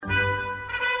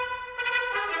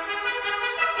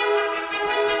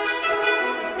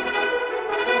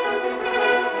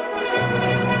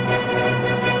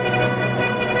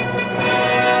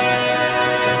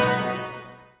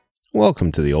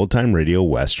Welcome to the Old Time Radio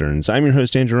Westerns. I'm your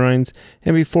host, Andrew Rhynes,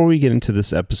 and before we get into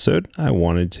this episode, I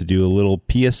wanted to do a little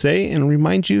PSA and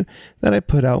remind you that I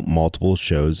put out multiple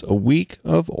shows a week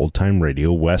of Old Time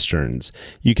Radio Westerns.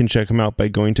 You can check them out by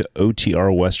going to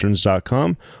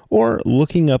otrwesterns.com or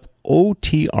looking up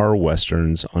OTR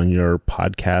Westerns on your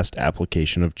podcast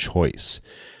application of choice.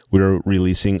 We're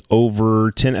releasing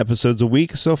over 10 episodes a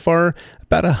week so far,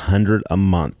 about 100 a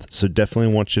month. So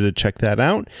definitely want you to check that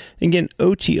out. Again,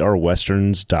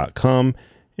 otrwesterns.com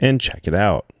and check it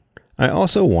out. I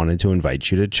also wanted to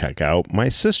invite you to check out my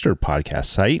sister podcast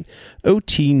site,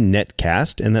 OT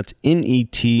Netcast, and that's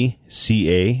Netcast.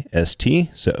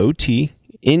 So OT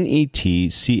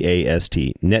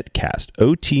Netcast, Netcast,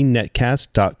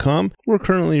 otnetcast.com. We're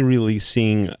currently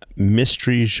releasing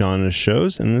mystery genre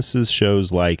shows, and this is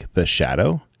shows like The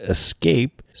Shadow,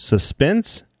 Escape,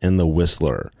 Suspense, and The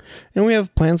Whistler. And we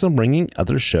have plans on bringing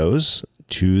other shows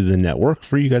to the network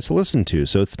for you guys to listen to.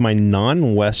 So it's my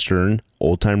non-Western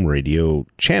old-time radio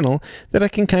channel that I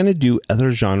can kind of do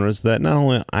other genres that not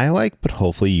only I like, but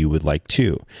hopefully you would like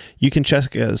too. You can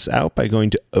check us out by going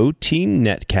to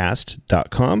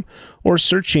otnetcast.com or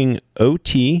searching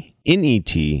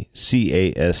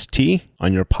OTNETCAST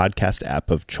on your podcast app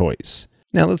of choice.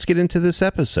 Now let's get into this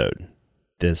episode.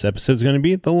 This episode is going to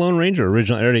be The Lone Ranger.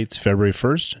 Original air date's February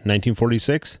 1st,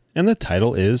 1946, and the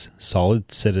title is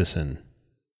Solid Citizen.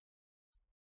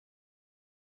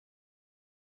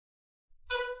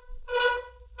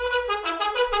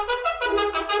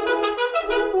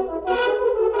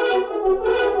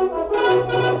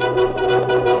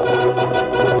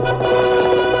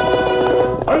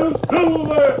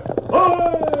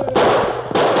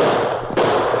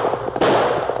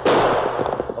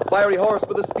 Fiery horse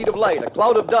with the speed of light, a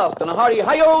cloud of dust, and a hearty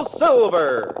hi-yo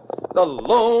Silver, the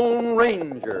Lone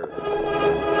Ranger.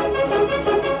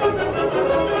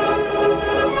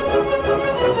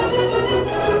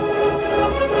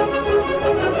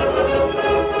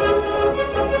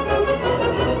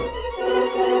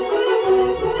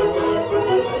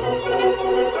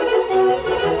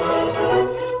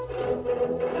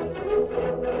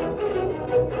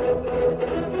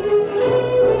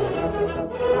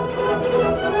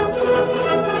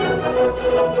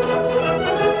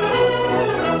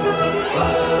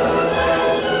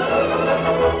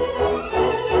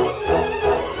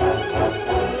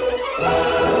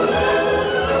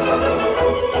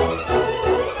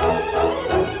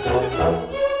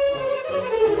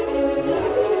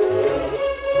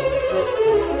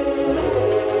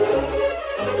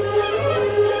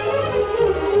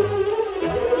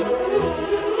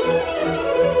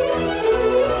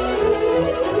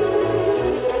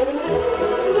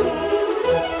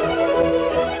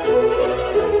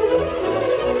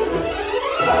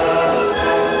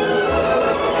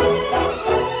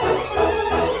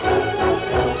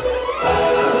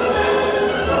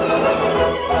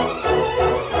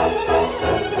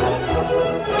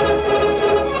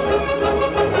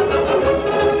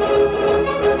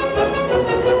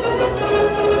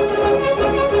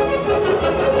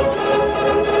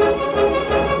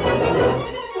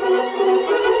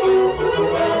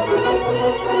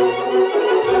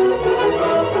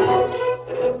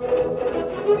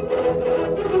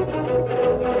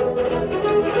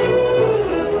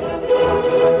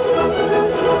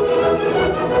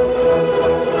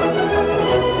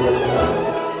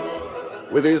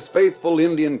 With his faithful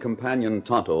Indian companion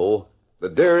Tonto, the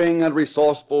daring and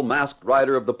resourceful masked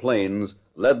rider of the plains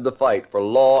led the fight for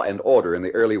law and order in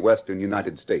the early western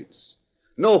United States.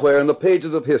 Nowhere in the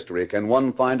pages of history can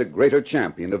one find a greater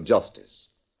champion of justice.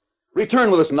 Return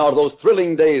with us now to those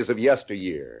thrilling days of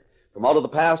yesteryear. From out of the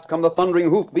past come the thundering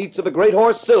hoofbeats of the great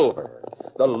horse Silver.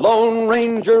 The Lone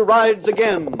Ranger rides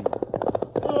again.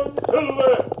 Come on,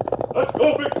 Silver! Let's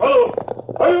go, big fellow!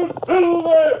 Hail,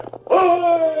 Silver!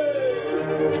 Away!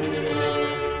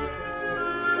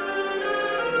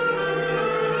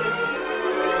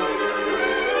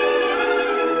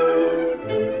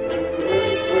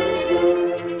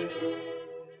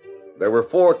 There were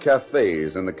 4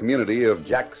 cafes in the community of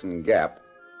Jackson Gap,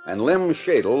 and Lem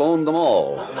Shadle owned them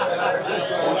all.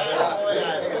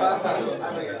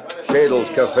 Shadle's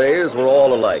cafes were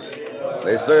all alike.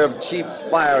 They served cheap,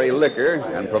 fiery liquor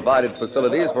and provided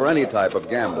facilities for any type of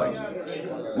gambling.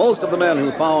 Most of the men who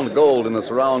found gold in the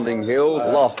surrounding hills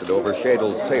lost it over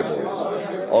Shadle's tables.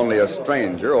 Only a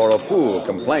stranger or a fool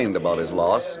complained about his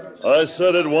loss. I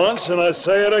said it once, and I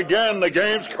say it again. The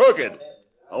game's crooked.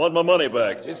 I want my money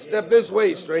back. Just step this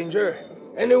way, stranger.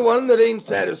 Anyone that ain't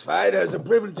satisfied has the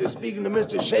privilege of speaking to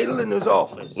Mr. Shadle in his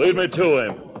office. Lead me to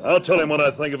him. I'll tell him what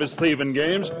I think of his thieving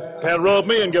games. Can't rob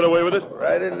me and get away with it.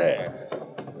 Right in there.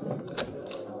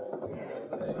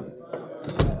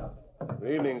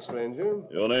 Good evening, stranger.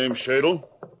 Your name Shadle?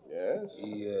 Yes?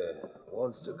 He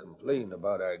wants to complain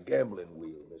about our gambling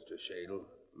wheel, Mr. Shadle.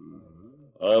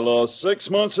 I lost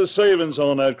 6 months of savings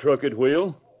on that crooked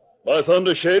wheel. By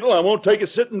thunder, Shadle, I won't take it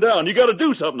sitting down. You got to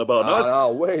do something about it.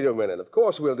 Now, wait a minute. Of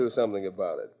course we'll do something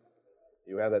about it.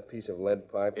 You have that piece of lead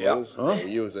pipe, Moose? Huh?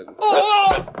 Use it.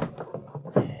 Oh!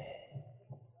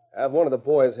 Have one of the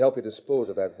boys help you dispose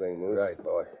of that thing, Moose. Right,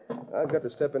 boy. I've got to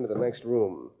step into the next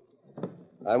room.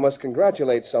 I must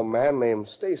congratulate some man named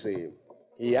Stacy.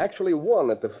 He actually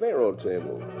won at the faro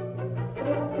table.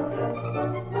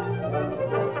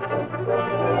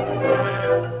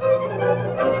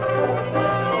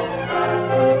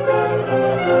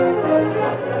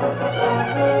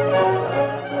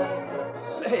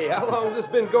 Say, how long has this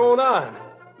been going on?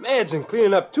 Imagine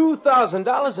cleaning up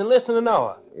 $2,000 in less than an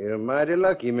hour. You're mighty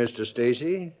lucky, Mr.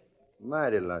 Stacy.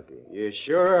 Mighty lucky. You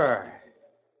sure are.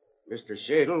 Mr.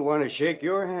 Shadle want to shake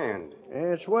your hand.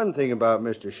 That's one thing about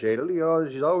Mr.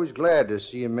 Shadle. He's always glad to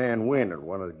see a man win at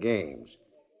one of the games.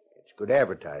 It's good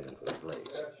advertising for the place.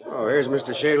 Oh, here's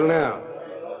Mr. Shadle now.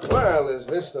 Well, is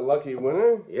this the lucky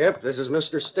winner? Yep, this is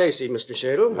Mr. Stacy, Mr.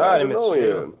 Shadle. I know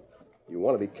you. You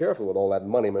want to be careful with all that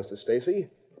money, Mr. Stacy.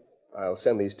 I'll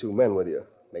send these 2 men with you.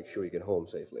 Make sure you get home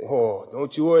safely. Oh,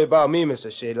 don't you worry about me, Mr.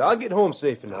 Shadle. I'll get home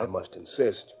safe I enough. must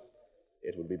insist.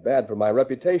 It would be bad for my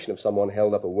reputation if someone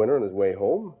held up a winner on his way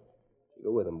home.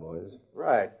 Go with him, boys.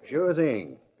 Right, sure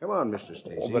thing. Come on, Mr.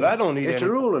 Stacy. Oh, but I don't need It's any...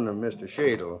 a ruling of Mr.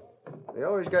 Shadle. They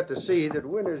always got to see that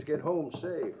winners get home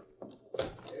safe.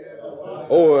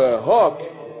 Oh, Hawk.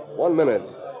 1 minute.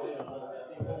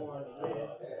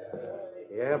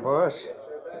 Yeah, boss?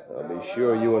 I'll be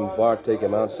sure you and Bart take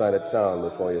him outside of town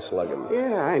before you slug him.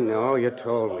 Yeah, I know. You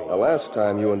told me. The last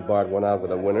time you and Bart went out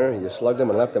with a winner, you slugged him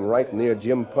and left him right near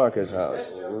Jim Parker's house.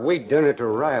 We done it to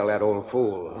rile that old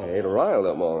fool. Hey, it riled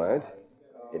him, all right.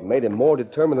 It made him more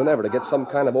determined than ever to get some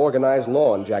kind of organized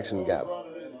law in Jackson Gap.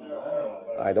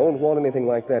 I don't want anything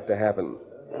like that to happen.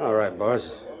 All right, boss.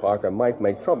 Parker might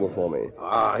make trouble for me.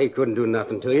 He couldn't do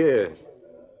nothing to you.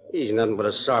 He's nothing but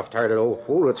a soft-hearted old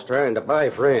fool that's trying to buy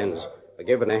friends by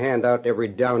giving a hand out to every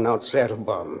down-out saddle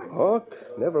bum. Hawk,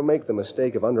 never make the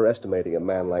mistake of underestimating a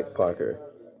man like Parker.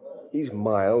 He's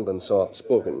mild and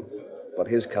soft-spoken, but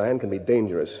his kind can be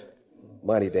dangerous.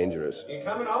 Mighty dangerous. You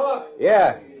coming, Hawk?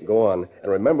 Yeah. Go on,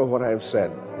 and remember what I've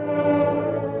said.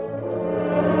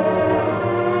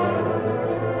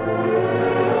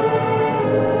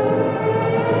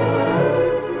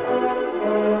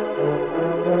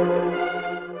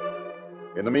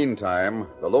 In the meantime,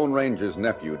 the Lone Ranger's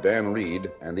nephew, Dan Reed,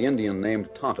 and the Indian named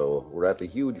Tonto were at the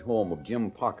huge home of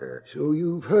Jim Parker. So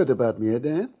you've heard about me,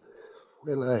 Dan?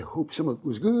 Well, I hope some of it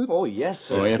was good. Oh, yes,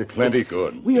 sir. Oh, yeah, plenty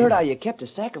good. We heard how you kept a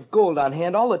sack of gold on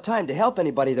hand all the time to help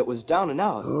anybody that was down and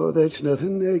out. Oh, that's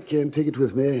nothing. I can't take it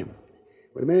with me.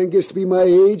 When a man gets to be my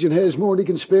age and has more than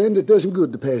he can spend, it does him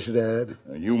good to pass it out.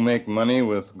 You make money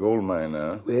with gold mine,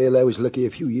 huh? Well, I was lucky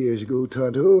a few years ago,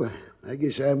 Tonto. I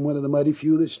guess I'm one of the mighty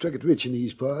few that struck it rich in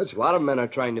these parts. A lot of men are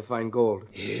trying to find gold.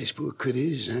 Yes, poor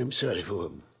critters. I'm sorry for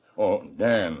them. Oh,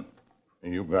 Dan,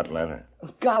 you got a letter.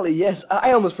 Golly, yes.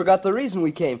 I almost forgot the reason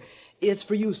we came. It's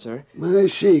for you, sir. My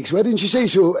sakes, why didn't you say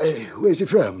so? Where's it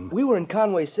from? We were in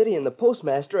Conway City, and the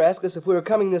postmaster asked us if we were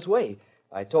coming this way.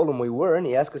 I told him we were, and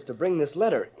he asked us to bring this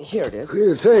letter. Here it is.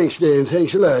 Well, thanks, Dan.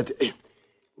 Thanks a lot.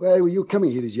 Why were you coming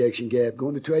here to Jackson Gap?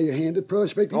 Going to try your hand at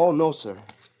prospecting? Oh, no, sir.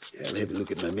 I'll have a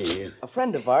look at my mail. A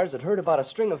friend of ours had heard about a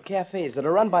string of cafes that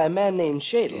are run by a man named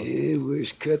Shadle. Yeah,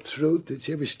 worst cutthroat that's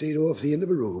ever stayed off the end of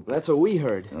a rope. That's what we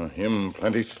heard. Him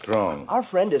plenty strong. Our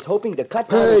friend is hoping to cut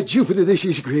down... By Jupiter, this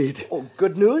is great. Oh,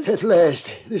 good news? At last.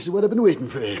 This is what I've been waiting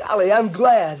for. Golly, I'm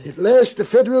glad. At last, the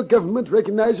federal government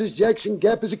recognizes Jackson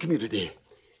Gap as a community.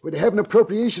 We're to have an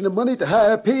appropriation of money to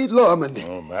hire paid lawmen.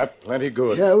 Oh, that plenty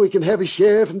good. Now we can have a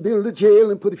sheriff and build a jail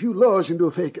and put a few laws into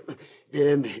effect.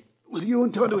 Then, will you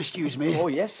and Tonto excuse me? Oh,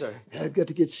 yes, sir. I've got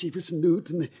to get Cephas and Newt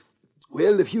and,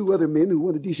 well, a few other men who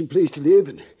want a decent place to live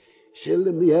and sell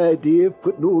them the idea of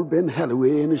putting old Ben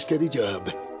Holloway in a steady job.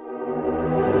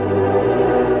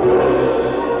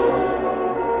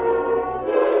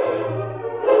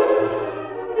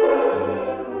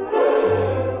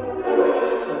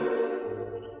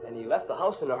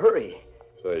 In a hurry.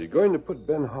 So you're going to put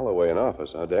Ben Holloway in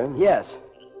office, huh, Dan? Yes.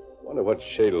 Wonder what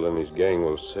Shadle and his gang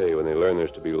will say when they learn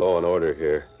there's to be law and order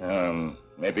here.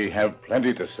 Maybe have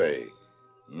plenty to say.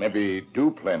 Maybe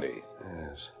do plenty.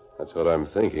 Yes, that's what I'm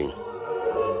thinking.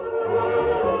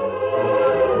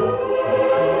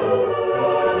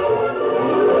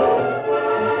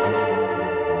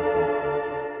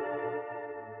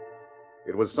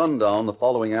 It was sundown the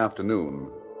following afternoon.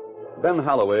 Ben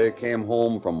Holloway came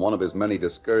home from one of his many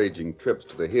discouraging trips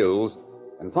to the hills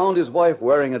and found his wife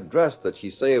wearing a dress that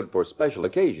she saved for special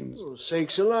occasions. Oh,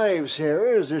 sakes alive,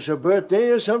 Sarah. Is this a birthday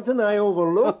or something I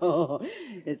overlooked? Oh,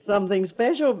 it's something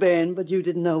special, Ben, but you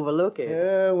didn't overlook it.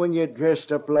 Yeah, when you're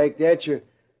dressed up like that, you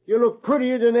look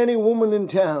prettier than any woman in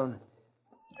town.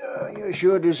 You're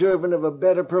sure deserving of a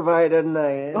better provider than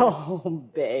I am. Oh,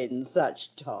 Ben, such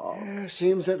talk.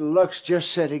 Seems that luck's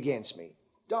just set against me.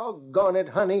 Doggone it,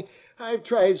 honey. I've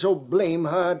tried so blame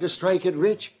hard to strike it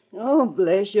rich. Oh,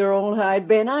 bless your old hide,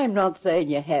 Ben. I'm not saying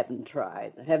you haven't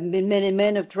tried. There haven't been many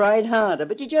men have tried harder,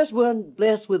 but you just weren't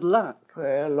blessed with luck.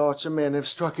 Well, lots of men have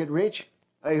struck it rich.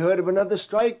 I heard of another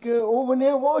strike over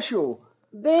near Washoe.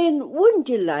 Ben, wouldn't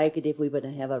you like it if we were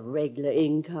to have a regular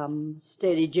income,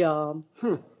 steady job?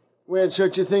 Where'd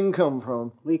such a thing come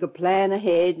from? We could plan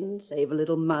ahead and save a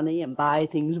little money and buy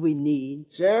things we need.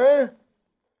 Sarah,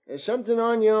 there's something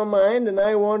on your mind, and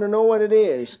I want to know what it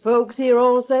is. Folks here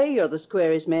all say you're the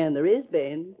squarest man there is,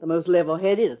 Ben. The most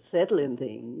level-headed at settling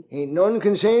things. Ain't none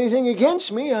can say anything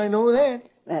against me, I know that.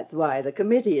 That's why the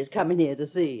committee is coming here to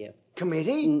see you.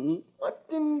 Committee? Mm-mm. What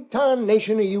in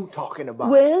tarnation are you talking about?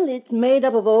 Well, it's made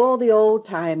up of all the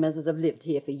old-timers that have lived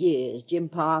here for years. Jim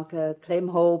Parker, Clem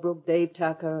Holbrook, Dave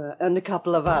Tucker, and a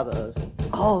couple of others.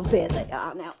 Oh, there they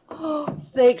are now. Oh,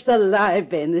 sakes alive,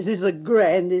 Ben. This is the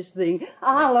grandest thing.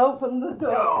 I'll open the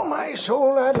door. Oh, my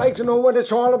soul, I'd like to know what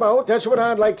it's all about. That's what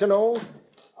I'd like to know.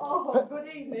 Oh, good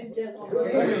evening,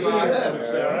 gentlemen.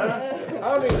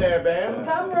 Howdy there, Ben.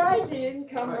 Come right in,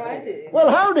 come right in.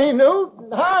 Well, howdy, Newt.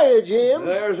 Hiya, Jim.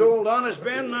 There's old honest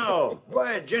Ben now.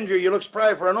 Why, Ginger, you look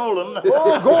spry for an old un.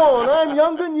 Oh, go on. I'm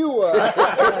younger than you are.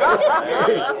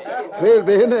 Well,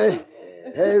 Ben,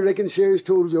 I reckon Sarah's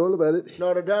told you all about it.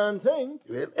 Not a darn thing.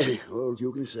 Well, all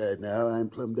joking aside now, I'm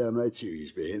plumb downright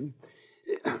serious, Ben.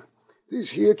 This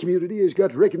here community has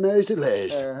got recognized at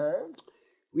last. Uh-huh.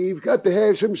 We've got to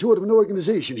have some sort of an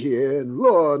organization here, and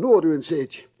law and order and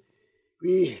such.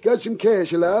 We got some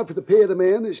cash allowed for the pay of the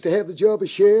man that's to have the job of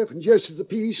sheriff and justice of the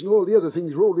peace and all the other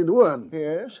things rolled into one.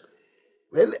 Yes?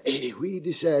 Well, we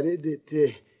decided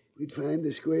that we'd find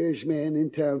the squarest man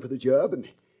in town for the job, and,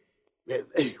 well,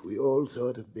 we all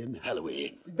thought of Ben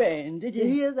Holloway. Ben, did you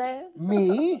hear that?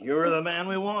 Me? You're the man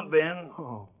we want, Ben.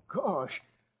 Oh, gosh.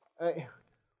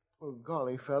 Well,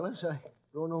 golly, fellas, I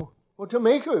don't know what to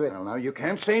make of it. Well, now, you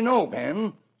can't say no,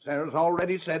 Ben. Sarah's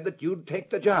already said that you'd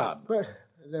take the job. But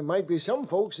there might be some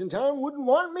folks in town wouldn't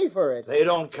want me for it. They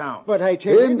don't count. But I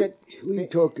tell you Ben, that... we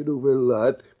talked it over a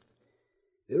lot.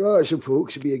 There are some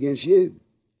folks who be against you.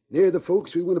 They're the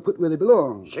folks we want to put where they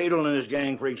belong. Shadle and his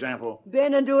gang, for example.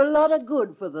 Ben, and do a lot of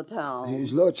good for the town.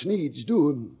 There's lots needs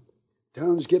doing.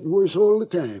 Town's getting worse all the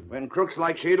time. When crooks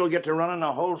like Shadle get to running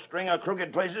a whole string of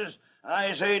crooked places,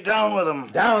 I say down with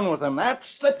them. Down with them. That's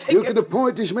the ticket. You can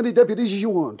appoint as many deputies as you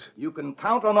want. You can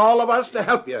count on all of us to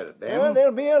help you, Ben. Well,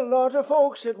 there'll be a lot of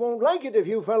folks that won't like it if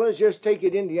you fellas just take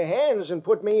it into your hands and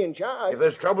put me in charge. If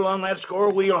there's trouble on that score,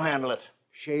 we'll handle it.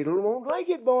 Shadle won't like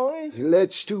it, boys. Well,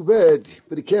 that's too bad,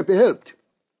 but it can't be helped.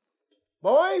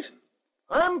 Boys,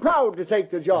 I'm proud to take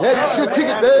the job. That's your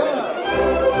ticket,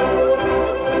 Ben.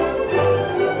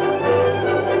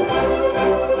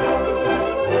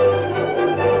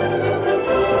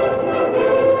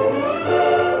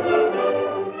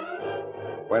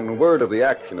 When word of the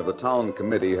action of the town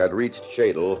committee had reached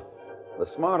Shadle, the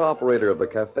smart operator of the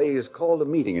cafes called a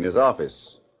meeting in his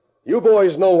office. You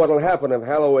boys know what'll happen if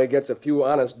Holloway gets a few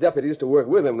honest deputies to work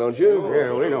with him, don't you?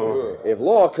 Yeah, we know. If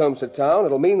law comes to town,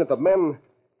 it'll mean that the men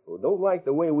who don't like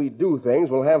the way we do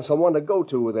things will have someone to go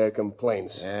to with their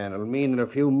complaints. And it'll mean that a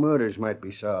few murders might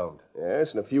be solved.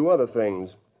 Yes, and a few other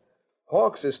things.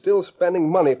 Hawks is still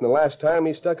spending money from the last time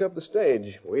he stuck up the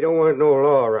stage. We don't want no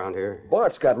law around here.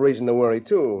 Bart's got reason to worry,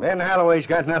 too. Ben Holloway's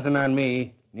got nothing on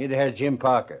me. Neither has Jim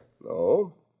Parker.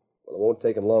 No? Well, it won't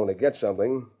take him long to get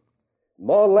something.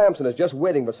 Maud Lamson is just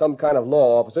waiting for some kind of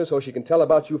law officer so she can tell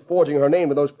about you forging her name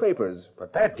to those papers.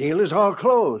 But that deal is all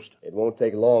closed. It won't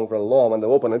take long for a lawman to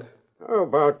open it. How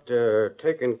about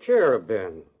taking care of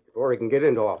Ben before he can get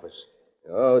into office?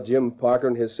 Oh, Jim Parker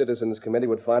and his citizens committee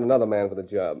would find another man for the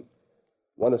job.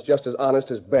 One that's just as honest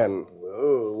as Ben.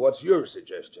 Oh, what's your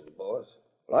suggestion, boss?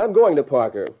 Well, I'm going to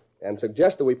Parker and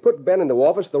suggest that we put Ben into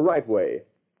office the right way,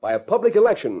 by a public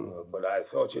election. But I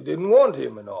thought you didn't want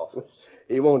him in office.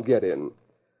 He won't get in.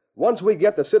 Once we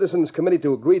get the Citizens Committee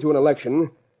to agree to an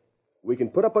election, we can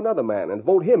put up another man and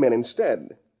vote him in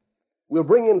instead. We'll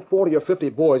bring in 40 or 50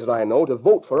 boys that I know to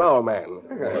vote for our man.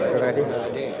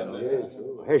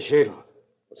 Hey, Shadle.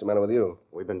 What's the matter with you?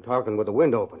 We've been talking with the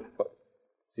window open.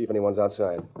 See if anyone's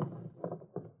outside.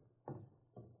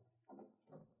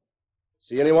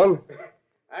 See anyone?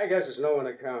 I guess it's no one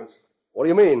that counts. What do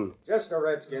you mean? Just a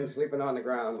redskin sleeping on the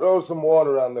ground. Throw some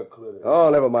water on the critter. Oh,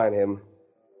 never mind him.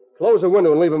 Close the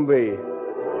window and leave him be.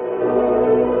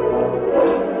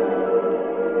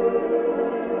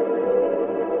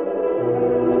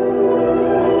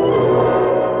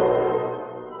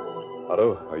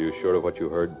 Otto, are you sure of what you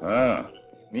heard?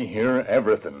 Me hear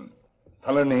everything.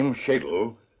 Feller named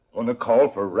Shadle gonna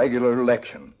call for regular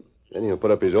election. Then he'll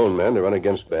put up his own man to run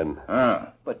against Ben.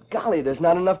 But golly, there's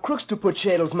not enough crooks to put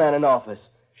Shadle's man in office.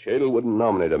 Shadle wouldn't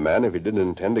nominate a man if he didn't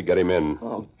intend to get him in.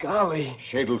 Oh, golly.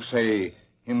 Shadle say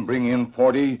him bring in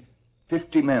 40,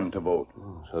 50 men to vote.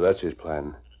 So that's his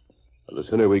plan. Well, the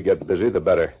sooner we get busy, the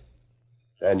better.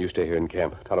 Dan, you stay here in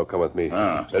camp. Tonto, come with me.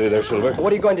 Steady there, Silver.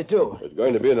 What are you going to do? There's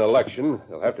going to be an election.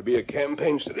 There'll have to be a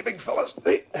campaign. Steady, big fellas.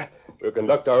 We'll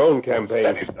conduct our own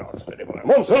campaign. Steady, boy.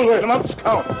 Come on, Silver. Come on,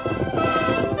 Scout.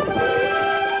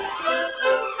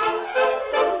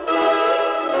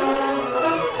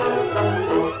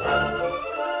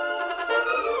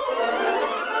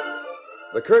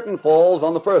 The curtain falls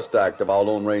on the first act of our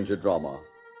Lone Ranger drama.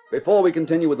 Before we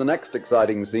continue with the next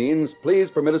exciting scenes,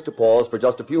 please permit us to pause for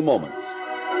just a few moments.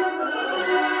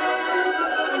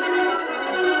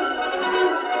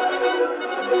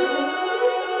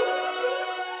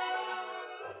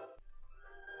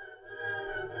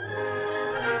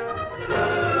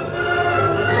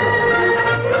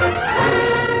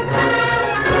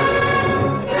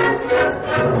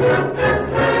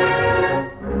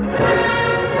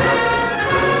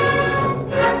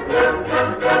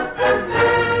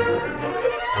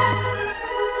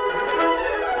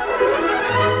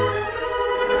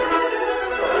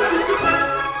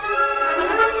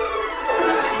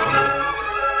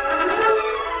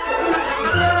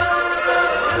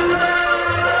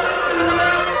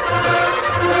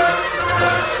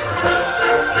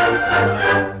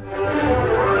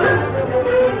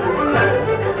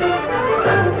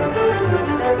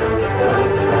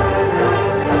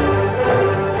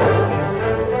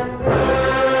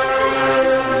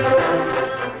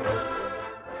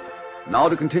 Now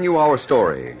to continue our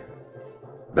story.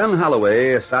 Ben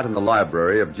Holloway sat in the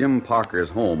library of Jim Parker's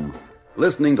home,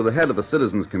 listening to the head of the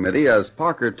Citizens Committee as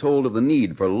Parker told of the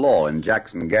need for law in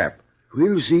Jackson Gap.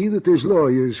 We'll see that there's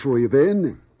lawyers for you,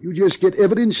 Ben. You just get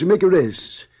evidence and make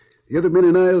arrests. The other men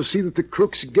and I'll see that the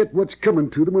crooks get what's coming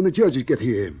to them when the judges get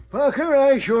here. Parker,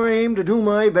 I sure aim to do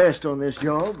my best on this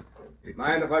job.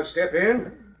 Mind if I step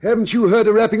in? Haven't you heard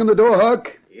a rapping on the door, Huck?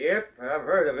 Yep, I've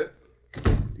heard of it.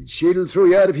 Did Shadle throw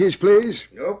you out of his place?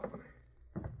 Nope.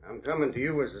 I'm coming to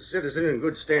you as a citizen in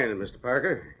good standing, Mr.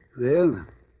 Parker. Well?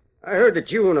 I heard that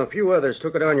you and a few others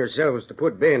took it on yourselves to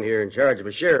put Ben here in charge of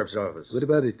a sheriff's office. What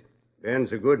about it?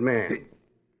 Ben's a good man.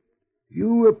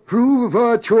 You approve of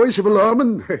our choice of a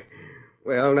lawman?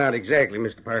 Well, not exactly,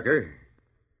 Mr. Parker.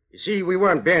 You see, we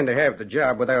want Ben to have the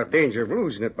job without danger of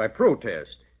losing it by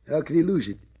protest. How can he lose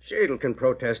it? Shadle can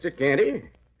protest it, can't he?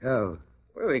 How?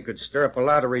 Well, he could stir up a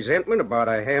lot of resentment about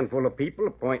a handful of people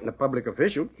appointing a public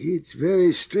official. It's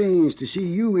very strange to see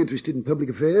you interested in public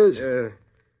affairs.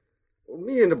 Well,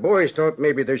 me and the boys thought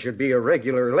maybe there should be a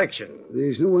regular election.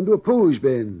 There's no one to oppose,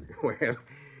 Ben. Well,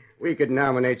 we could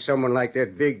nominate someone like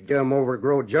that big, dumb,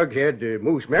 overgrown jughead,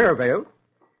 Moose Merivale.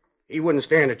 He wouldn't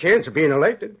stand a chance of being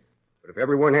elected. But if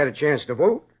everyone had a chance to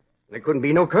vote, there couldn't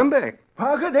be no comeback.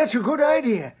 Parker, that's a good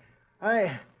idea.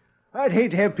 I'd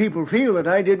hate to have people feel that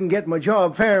I didn't get my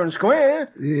job fair and square.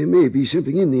 There may be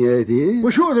something in the idea.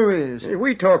 Well, sure there is.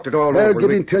 We talked it all over. I'll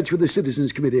get in touch with the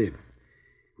Citizens Committee.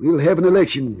 We'll have an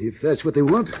election, if that's what they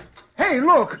want. Hey,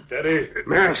 look! Steady.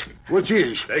 Mask, what's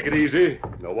his? Take it easy.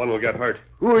 No one will get hurt.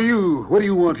 Who are you? What do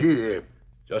you want here?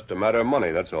 Just a matter of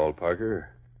money, that's all, Parker.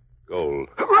 Gold.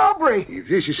 Robbery! If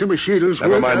this is some of Shadle's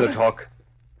Never work... mind the talk.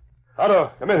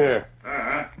 Otto, come in here.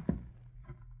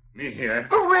 Me here.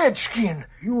 A redskin!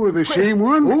 You were the same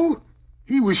one? Who?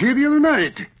 He was here the other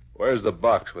night. Where's the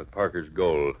box with Parker's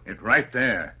gold? It's right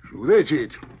there. So that's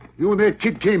it. You and that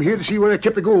kid came here to see where I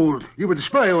kept the gold. You were to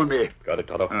spy on me. Got it,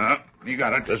 Toto? Me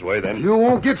got it. This way, then. You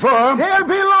won't get far. There'll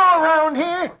be law around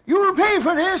here. You'll pay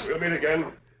for this. We'll meet again.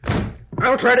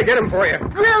 I'll try to get him for you.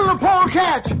 Drill the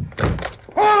polecat!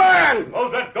 Hold on!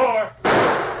 Close that door.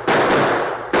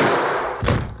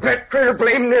 That critter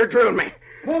blame near drilled me.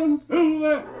 Come,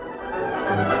 Silver.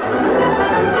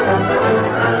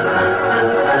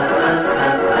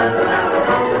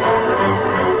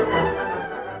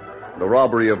 The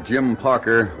robbery of Jim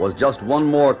Parker was just one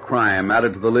more crime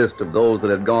added to the list of those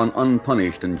that had gone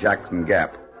unpunished in Jackson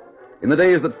Gap. In the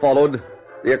days that followed,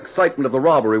 the excitement of the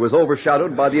robbery was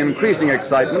overshadowed by the increasing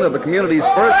excitement of the community's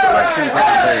first election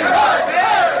campaign.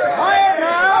 Quiet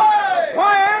now!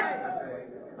 Quiet!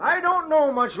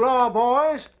 so much law,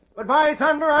 boys. But by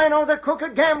thunder, I know that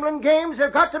crooked gambling games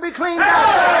have got to be cleaned up.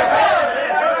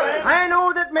 I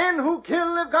know that men who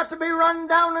kill have got to be run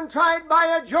down and tried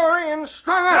by a jury and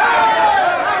strung up.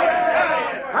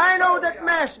 I know that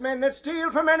masked men that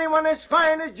steal from anyone as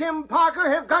fine as Jim Parker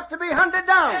have got to be hunted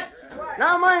down.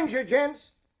 Now, mind you,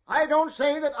 gents, I don't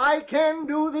say that I can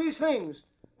do these things.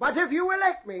 But if you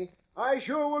elect me, I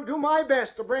sure will do my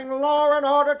best to bring law and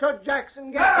order to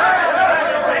Jackson Gap.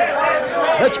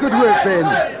 That's good work, Ben.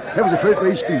 That was a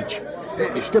first-rate speech.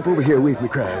 Step over here away from the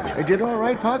crowd. I did all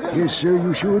right, Parker? Yes, sir,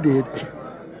 you sure did.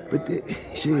 But,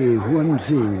 say, one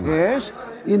thing. Yes?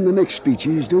 In the next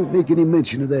speeches, don't make any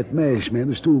mention of that masked man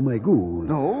who stole my gold.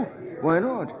 No? Why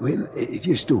not? Well,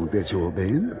 just don't, that's all,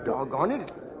 Ben. Doggone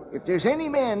it. If there's any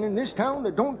man in this town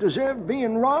that don't deserve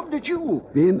being robbed, it's you.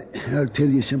 Ben, I'll tell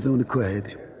you something on the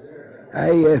quiet.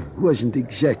 I wasn't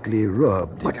exactly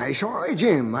robbed. But I saw it,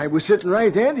 Jim. I was sitting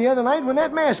right there the other night when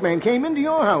that masked man came into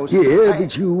your house. Yeah,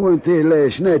 but you weren't there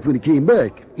last night when he came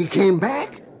back. He came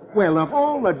back? Well, of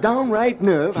all the downright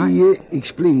nerve, He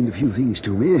explained a few things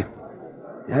to me.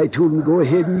 I told him to go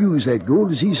ahead and use that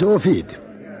gold as he saw fit.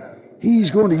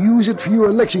 He's going to use it for your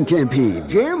election campaign.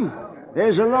 Jim,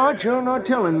 there's a lot you're not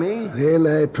telling me. Well,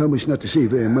 I promise not to say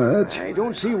very much. I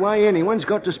don't see why anyone's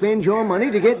got to spend your money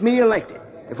to get me elected.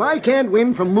 If I can't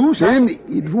win from Moose... Then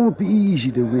it won't be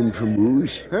easy to win from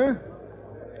Moose. Huh?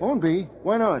 Won't be?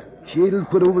 Why not? Shadle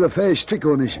put over a fast trick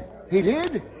on us. He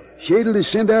did? Shadle has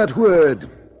sent out word.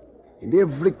 And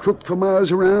every crook for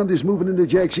miles around is moving into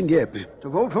Jackson Gap. To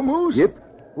vote for Moose? Yep.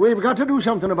 We've got to do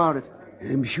something about it.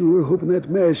 I'm sure hoping that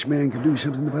masked man can do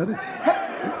something about it.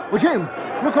 Well, Jim,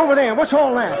 look over there. What's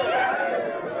all that?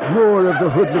 More of the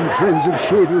hoodlum friends of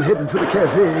Shadle heading for the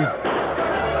cafe.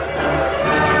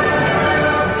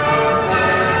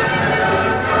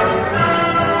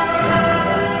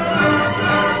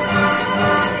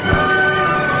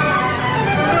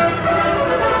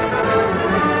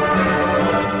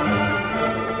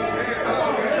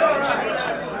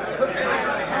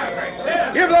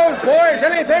 Give those boys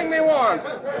anything they want.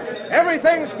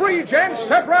 Everything's free, gents.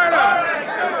 Step right up.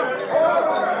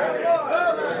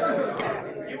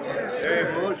 Hey,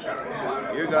 Moose,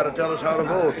 you got to tell us how to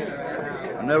vote.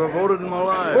 I never voted in my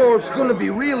life. Oh, it's going to be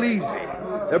real easy.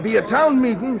 There'll be a town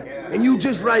meeting, and you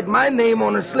just write my name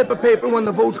on a slip of paper when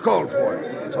the vote's called for.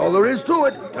 That's all there is to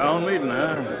it. Town meeting,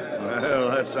 huh? Well,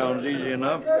 that sounds easy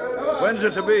enough. When's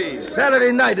it to be?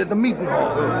 Saturday night at the meeting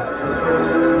hall.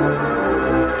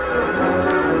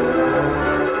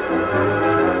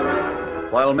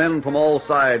 While men from all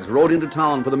sides rode into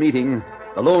town for the meeting,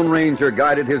 the Lone Ranger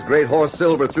guided his great horse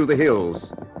Silver through the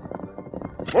hills.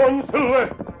 One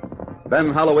Silver!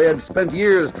 Ben Holloway had spent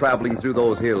years traveling through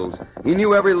those hills. He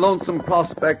knew every lonesome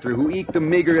prospector who eked a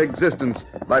meager existence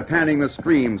by panning the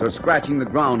streams or scratching the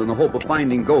ground in the hope of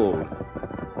finding gold.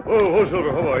 Oh,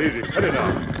 Silver, hold on, easy. Steady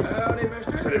now. Howdy,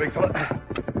 mister. Steady, big fella.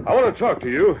 I want to talk to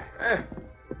you.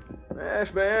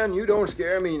 Masked man, you don't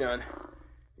scare me none.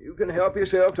 You can help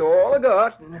yourself to all I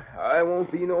got, and I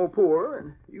won't be no poorer,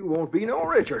 and you won't be no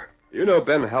richer. You know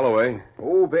Ben Holloway?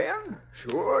 Oh, Ben?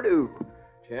 Sure do.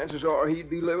 Chances are he'd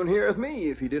be living here with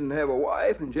me if he didn't have a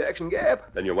wife in Jackson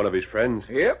Gap. Then you're one of his friends?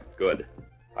 Yep. Good.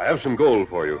 I have some gold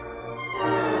for you.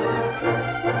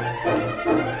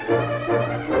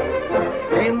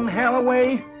 Ben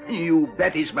Holloway? You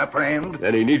bet he's my friend.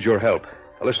 Then he needs your help.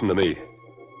 Now listen to me.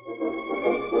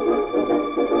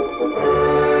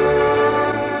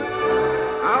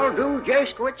 I'll do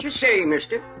just what you say,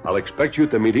 mister. I'll expect you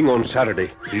at the meeting on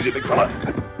Saturday. Easy, big fella.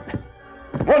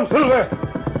 One Silver!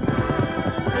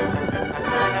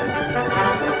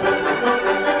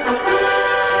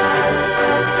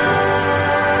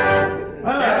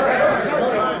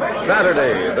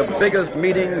 Saturday, the biggest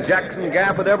meeting Jackson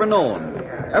Gap had ever known.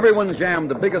 Everyone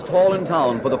jammed the biggest hall in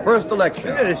town for the first election.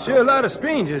 Yeah, there's sure a lot of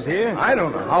strangers here. I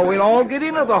don't know how we'll all get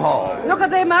into the hall. Look at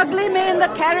them ugly men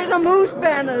that carry the moose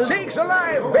banners. Sakes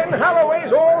alive, Ben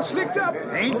Holloway's all slicked up.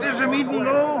 Ain't this a meeting,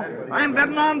 though? I'm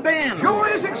betting on Ben. Sure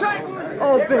is exciting.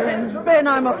 Oh, Ben,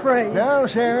 I'm afraid. Now,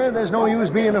 Sarah, there's no use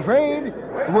being afraid.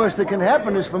 The worst that can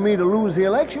happen is for me to lose the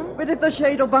election. But if the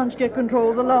Shadle bunch get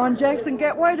control of the law in Jackson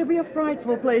Gap, why, it'd be a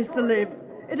frightful place to live.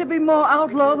 It'd be more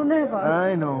outlaw than ever.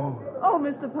 I know. Oh,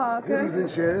 Mr. Parker. Good evening,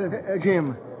 Sarah.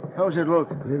 Jim, how's it look?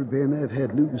 Well, Ben, I've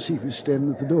had Newton Cephas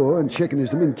standing at the door and checking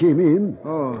as the men came in.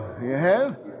 Oh, you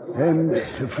have? I'm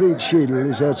afraid Shadle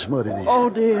has outsmarted us. Oh,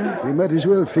 dear. We might as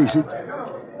well face it.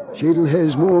 Shadle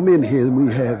has more men here than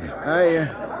we have.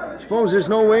 I suppose there's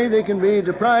no way they can be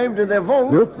deprived of their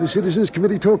vote. Nope, the Citizens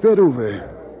Committee talked that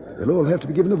over. They'll all have to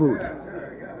be given a vote.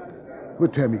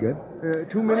 What time you got?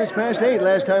 2 minutes past 8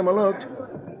 last time I looked.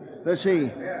 Let's see.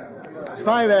 It's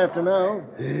 5 after now.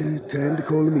 Time to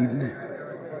call a meeting.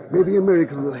 Maybe a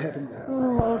miracle will happen.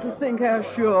 Oh, to think how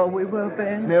sure we were,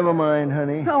 Ben. Never mind,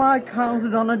 honey. How I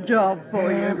counted on a job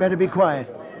for you. Better be quiet.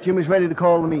 Jim is ready to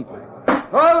call the meeting.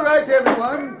 All right,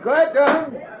 everyone. Quiet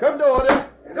down. Come to order.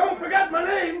 Don't forget my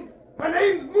name. My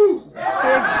name's Moose. Big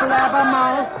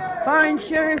blabbermouth. Find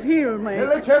Sheriff Hill, mate.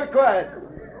 Now, let's have it quiet.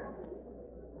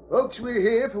 Folks, we're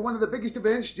here for one of the biggest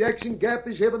events Jackson Gap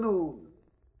has ever known.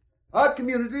 Our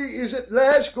community is at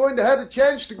last going to have a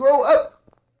chance to grow up.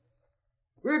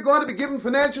 We're going to be given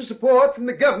financial support from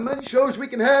the government so as we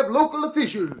can have local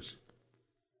officials.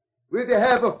 We're to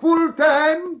have a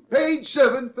full-time paid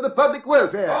servant for the public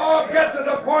welfare. Oh, get to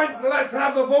the point and let's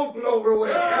have the voting over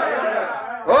with.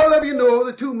 All of you know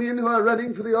the 2 men who are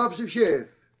running for the office of sheriff.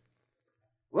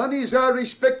 One is our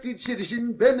respected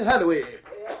citizen, Ben Holloway.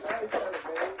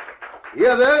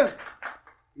 The other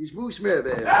is Moose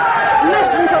Merivale.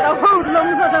 Listen to the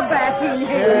hoodlums of the backing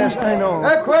here. Yes, I know.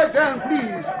 Now, quiet down,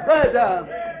 please. Quiet down.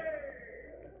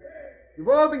 You've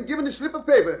all been given a slip of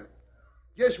paper.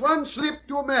 Just one slip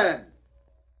to a man.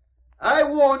 I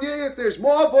warn you, if there's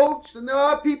more votes than there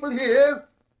are people here,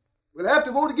 we'll have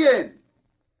to vote again.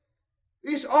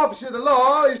 This officer of the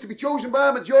law is to be chosen by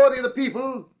a majority of the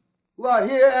people who are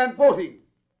here and voting.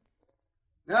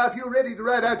 Now, if you're ready to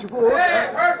write out your vote...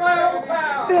 Hey, where's my old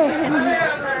pal? Ben.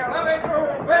 Let me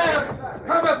through, Ben.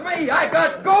 Come with me. I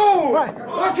got gold. What?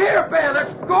 Look here, Ben.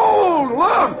 It's gold.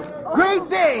 Look. Great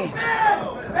day.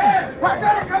 Ben, you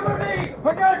gotta come with me.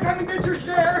 You gotta come and get your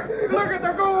share. Look at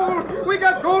the gold. We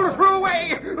got gold to throw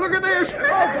away. Look at this.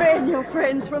 Oh, Ben, your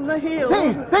friends from the hills.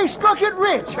 They struck it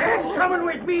rich. Ben's coming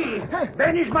with me.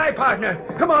 Ben is my partner.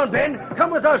 Come on, Ben.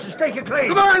 Come with us and stake a claim.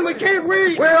 Come on, we can't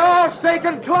wait. We're all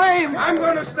staking claim. I'm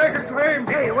going to stake a claim.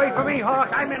 Hey, wait for me,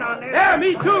 Hawk. I'm in on this. Yeah,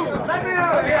 me too. Let me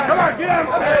out. Come on, get him.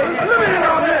 Let me in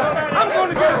on this. I'm going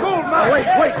to get a gold mine. Wait,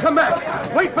 come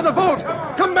back. Wait for the vote.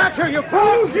 Come back here, you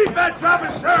fools. Keep that job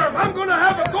as sheriff. I'm going to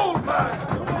have a gold mine.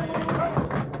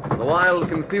 The wild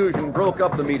confusion broke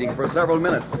up the meeting for several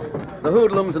minutes. The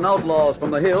hoodlums and outlaws from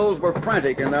the hills were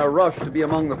frantic in their rush to be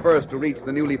among the first to reach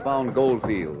the newly found gold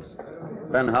fields.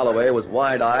 Ben Holloway was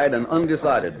wide-eyed and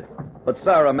undecided, but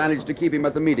Sarah managed to keep him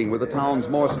at the meeting with the town's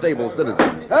more stable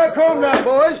citizens. Calm down,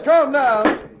 boys. Calm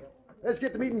down. Let's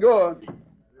get the meeting going.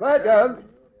 Quiet down.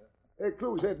 Hey,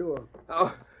 close that door.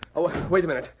 Oh, wait a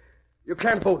minute. You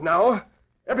can't vote now.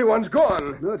 Everyone's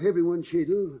gone. Not everyone,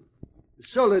 Shadle. The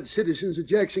solid citizens of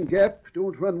Jackson Gap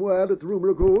don't run wild at the rumor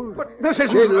of gold. But this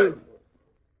isn't... Shadle,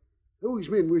 those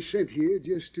men were sent here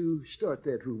just to start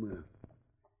that rumor.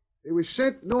 They were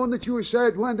sent knowing that your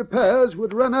sidewinder pals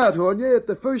would run out on you at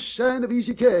the first sign of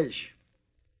easy cash.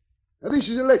 Now, this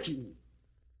is election.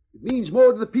 It means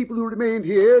more to the people who remained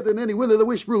here than any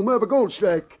will-o'-the-wisp rumor of a gold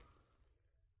strike.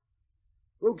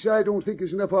 Folks, I don't think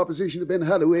there's enough opposition to Ben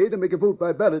Holloway to make a vote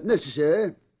by ballot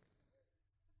necessary.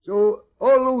 So,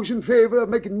 all those in favor of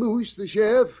making Moose the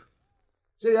sheriff,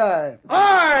 say aye.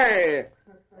 Aye!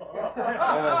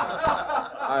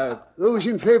 Those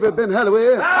in favor of Ben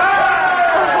Holloway?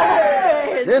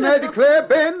 Aye! Then I declare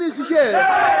Ben is the sheriff.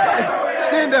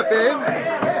 Stand up, Ben.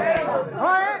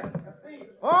 Quiet.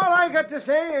 All I got to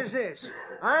say is this.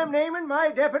 I'm naming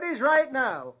my deputies right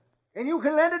now. And you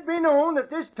can let it be known that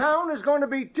this town is going to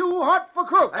be too hot for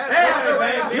crooks.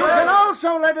 You can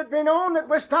also let it be known that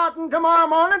we're starting tomorrow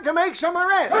morning to make some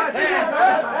arrests.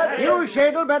 You,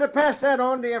 Shadle, better pass that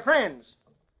on to your friends.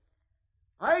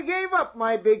 I gave up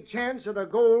my big chance at a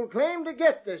gold claim to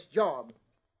get this job.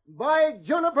 By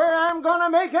Juniper, I'm going to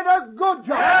make it a good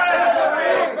job.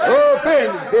 Oh,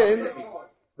 Ben.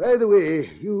 By the way,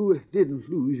 you didn't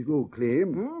lose your gold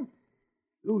claim.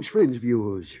 Those friends of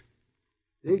yours,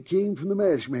 they came from the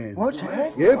masked man. What's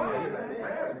that? Yep.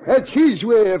 That's his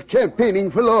way of campaigning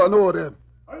for law and order.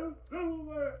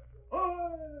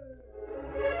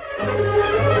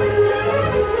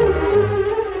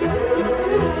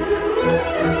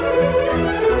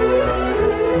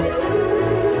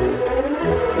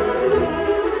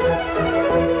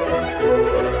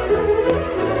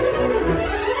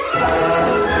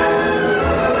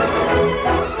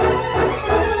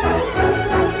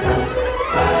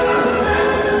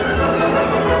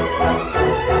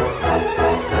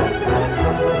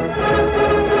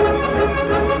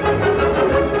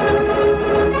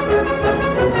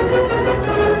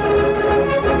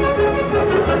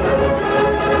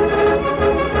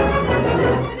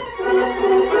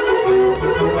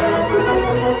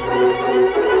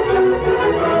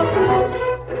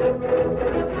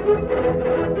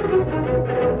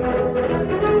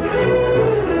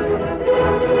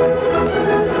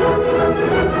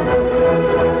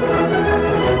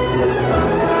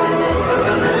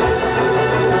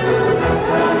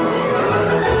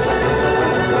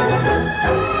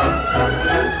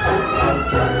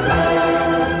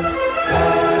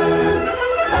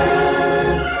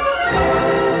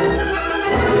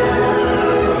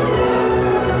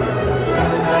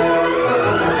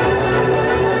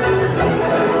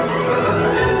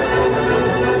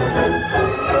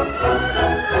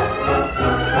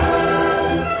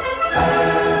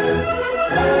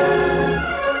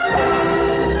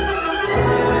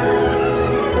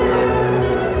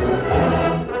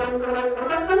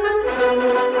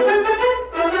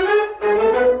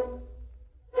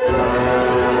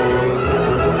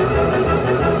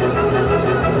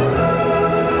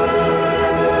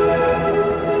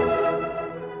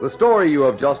 The story you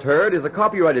have just heard is a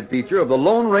copyrighted feature of the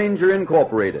Lone Ranger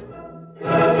Incorporated.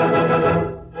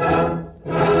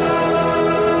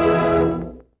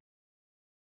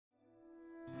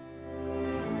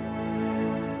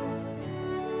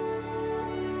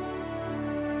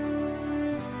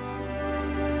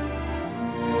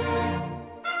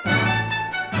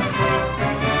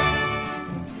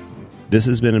 This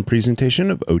has been a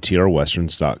presentation of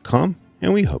OTRWesterns.com,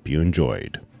 and we hope you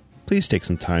enjoyed. Please take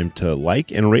some time to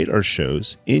like and rate our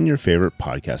shows in your favorite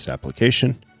podcast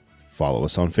application. Follow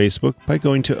us on Facebook by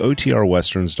going to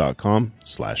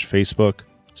OTRWesterns.com/Facebook.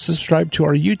 Subscribe to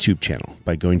our YouTube channel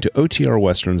by going to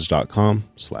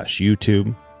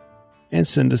OTRWesterns.com/YouTube. And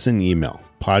send us an email,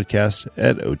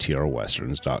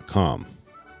 podcast@OTRWesterns.com.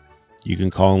 You can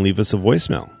call and leave us a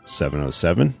voicemail,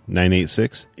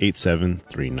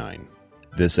 707-986-8739.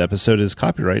 This episode is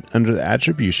copyright under the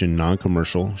Attribution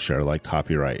Non-Commercial Share-alike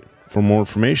copyright. For more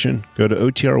information, go to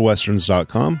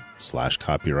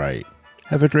OTRWesterns.com/copyright.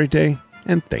 Have a great day,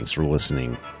 and thanks for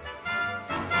listening.